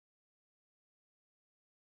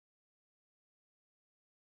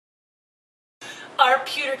Our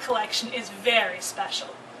pewter collection is very special.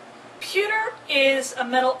 Pewter is a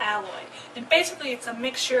metal alloy, and basically it's a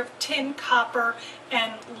mixture of tin, copper,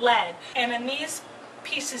 and lead. And in these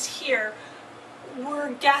pieces here,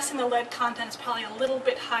 we're guessing the lead content is probably a little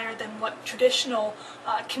bit higher than what traditional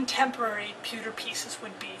contemporary pewter pieces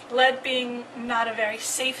would be. Lead being not a very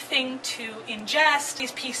safe thing to ingest,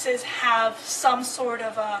 these pieces have some sort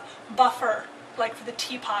of a buffer, like for the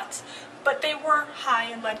teapots, but they were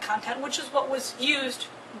high in lead content, which is what was used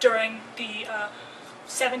during the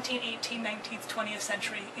 17th, 18th, 19th, 20th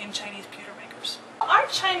century in Chinese pewter makers. Our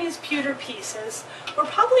Chinese pewter pieces were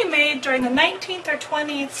probably made during the 19th or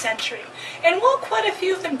 20th century, and while quite a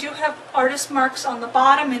few of them do have artist marks on the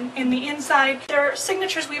bottom and in the inside, there are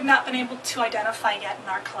signatures we have not been able to identify yet in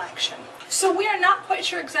our collection. So we are not quite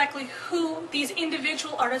sure exactly who these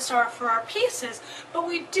individual artists are for our pieces, but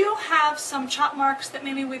we do have some chop marks that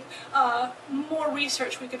maybe with more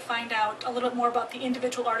research we could find out a little bit more about the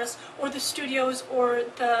individual artists or the studios or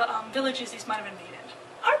the villages these might have been made in.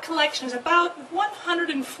 Our collection is about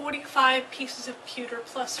 145 pieces of pewter,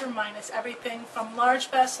 plus or minus everything from large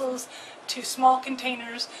vessels to small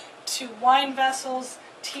containers to wine vessels,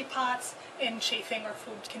 teapots, and chafing or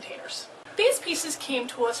food containers. These pieces came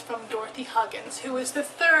to us from Dorothy Huggins, who is the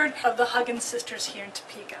third of the Huggins sisters here in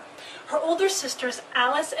Topeka. Her older sisters,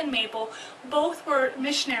 Alice and Mabel, both were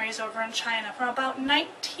missionaries over in China from about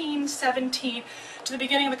 1917 to the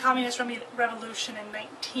beginning of the Communist Revolution in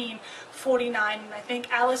 1949. And I think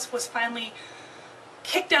Alice was finally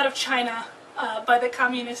kicked out of China by the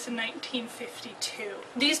communists in 1952.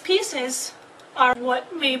 These pieces are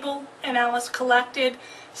what Mabel and Alice collected,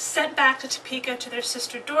 sent back to Topeka to their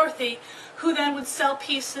sister Dorothy, who then would sell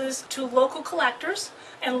pieces to local collectors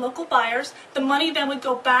and local buyers. The money then would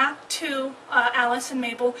go back to Alice and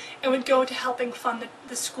Mabel and would go to helping fund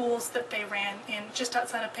the schools that they ran in just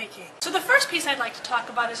outside of Peking. So the first piece I'd like to talk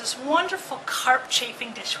about is this wonderful carp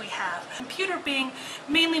chafing dish we have. And pewter being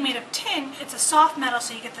mainly made of tin, it's a soft metal,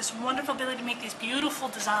 so you get this wonderful ability to make these beautiful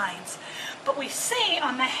designs. But we see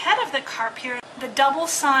on the head of the carp here the double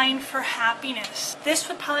sign for happiness. This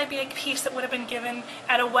would probably be a piece that would have been given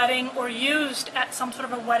at a wedding or used at some sort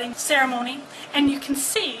of a wedding ceremony. And you can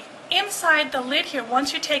see inside the lid here,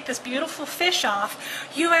 once you take this beautiful fish off,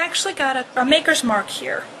 you actually got a maker's mark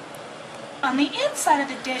here. On the inside of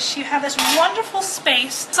the dish, you have this wonderful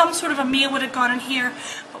space. Some sort of a meal would have gone in here.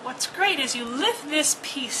 But what's great is you lift this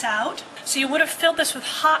piece out. So you would have filled this with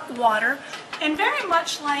hot water, and very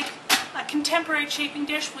much like a contemporary chafing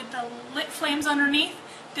dish with the lit flames underneath,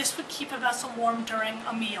 this would keep a vessel warm during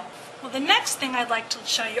a meal. Well, the next thing I'd like to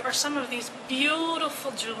show you are some of these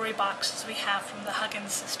beautiful jewelry boxes we have from the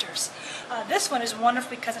Huggins sisters. This one is wonderful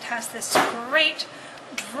because it has this great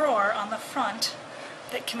drawer on the front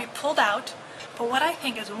that can be pulled out. But what I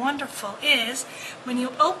think is wonderful is when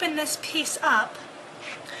you open this piece up,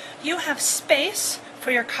 you have space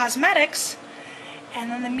for your cosmetics,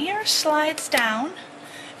 and then the mirror slides down,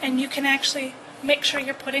 and you can actually make sure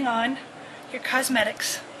you're putting on your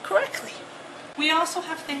cosmetics correctly. We also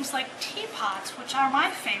have things like teapots, which are my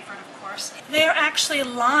favorite, of course. They are actually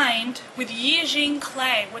lined with Yijing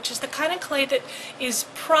clay, which is the kind of clay that is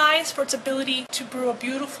prized for its ability to brew a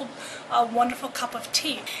beautiful, wonderful cup of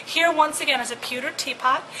tea. Here, once again, is a pewter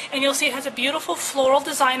teapot, and you'll see it has a beautiful floral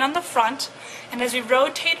design on the front, and as we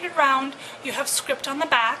rotate it around, you have script on the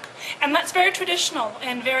back, and that's very traditional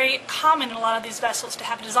and very common in a lot of these vessels, to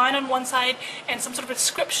have a design on one side and some sort of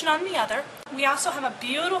inscription on the other. We also have a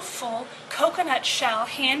beautiful coconut shell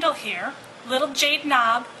handle here, little jade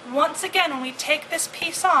knob. Once again, when we take this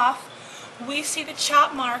piece off, we see the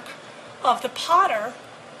chop mark of the potter,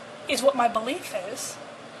 is what my belief is.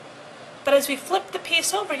 But as we flip the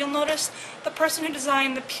piece over, you'll notice the person who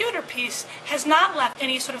designed the pewter piece has not left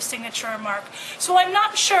any sort of signature or mark. So I'm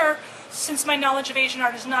not sure, since my knowledge of Asian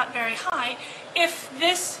art is not very high, if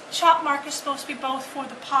this chop mark is supposed to be both for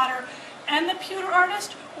the potter and the pewter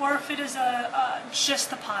artist, or if it is just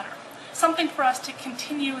the potter. Something for us to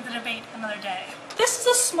continue the debate another day. This is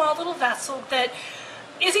a small little vessel that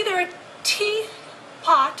is either a tea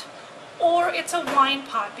pot or it's a wine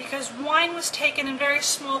pot, because wine was taken in very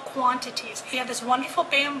small quantities. We have this wonderful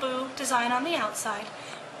bamboo design on the outside,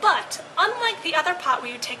 but unlike the other pot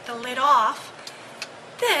where you take the lid off,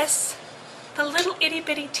 this, the little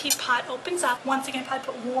itty-bitty teapot opens up. Once again, probably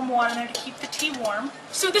put warm water in there to keep the tea warm.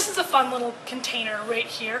 So this is a fun little container right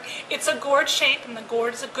here. It's a gourd shape, and the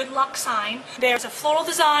gourd is a good luck sign. There's a floral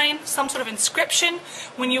design, some sort of inscription.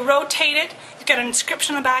 When you rotate it, you've got an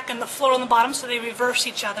inscription on the back and the floral on the bottom, so they reverse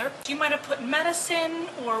each other. You might have put medicine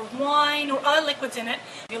or wine or other liquids in it.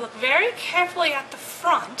 If you look very carefully at the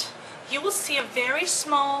front, you will see a very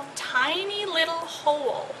small, tiny little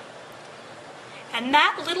hole. And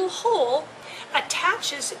that little hole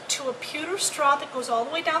attaches to a pewter straw that goes all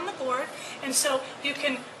the way down the gourd, and so you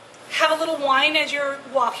can have a little wine as you're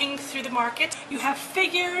walking through the market. You have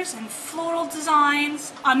figures and floral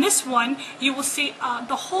designs. On this one, you will see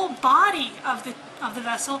the whole body of the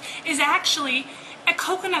vessel is actually a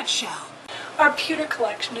coconut shell. Our pewter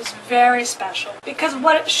collection is very special because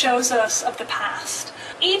what it shows us of the past.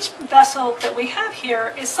 Each vessel that we have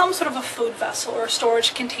here is some sort of a food vessel or a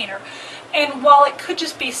storage container. And while it could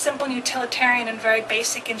just be simple and utilitarian and very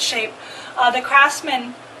basic in shape, the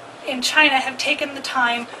craftsmen in China have taken the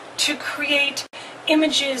time to create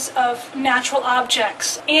images of natural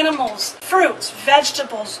objects, animals, fruits,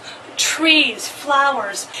 vegetables, trees,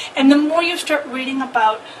 flowers. And the more you start reading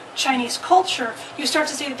about Chinese culture, you start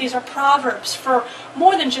to see that these are proverbs for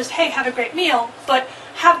more than just, hey, have a great meal, but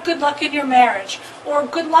have good luck in your marriage, or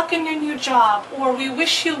good luck in your new job, or we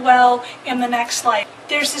wish you well in the next life.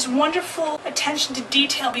 There's this wonderful attention to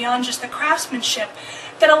detail beyond just the craftsmanship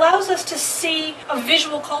that allows us to see a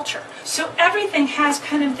visual culture. So everything has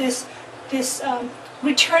kind of this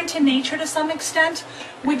return to nature to some extent.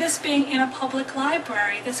 With this being in a public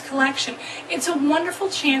library, this collection, it's a wonderful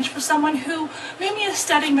chance for someone who maybe is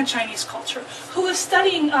studying the Chinese culture, who is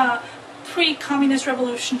studying pre-communist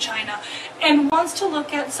revolution China, and wants to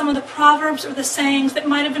look at some of the proverbs or the sayings that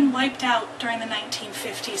might have been wiped out during the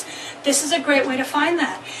 1950s. This is a great way to find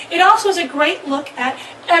that. It also is a great look at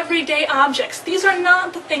everyday objects. These are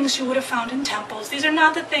not the things you would have found in temples. These are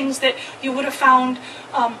not the things that you would have found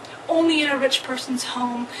only in a rich person's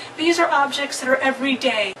home. These are objects that are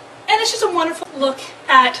everyday. And it's just a wonderful look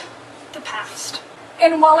at the past.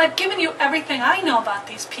 And while I've given you everything I know about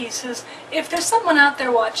these pieces, if there's someone out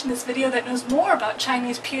there watching this video that knows more about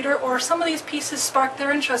Chinese pewter, or some of these pieces spark their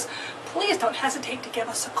interest, please don't hesitate to give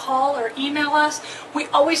us a call or email us. We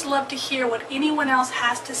always love to hear what anyone else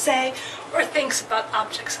has to say or thinks about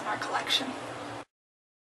objects in our collection.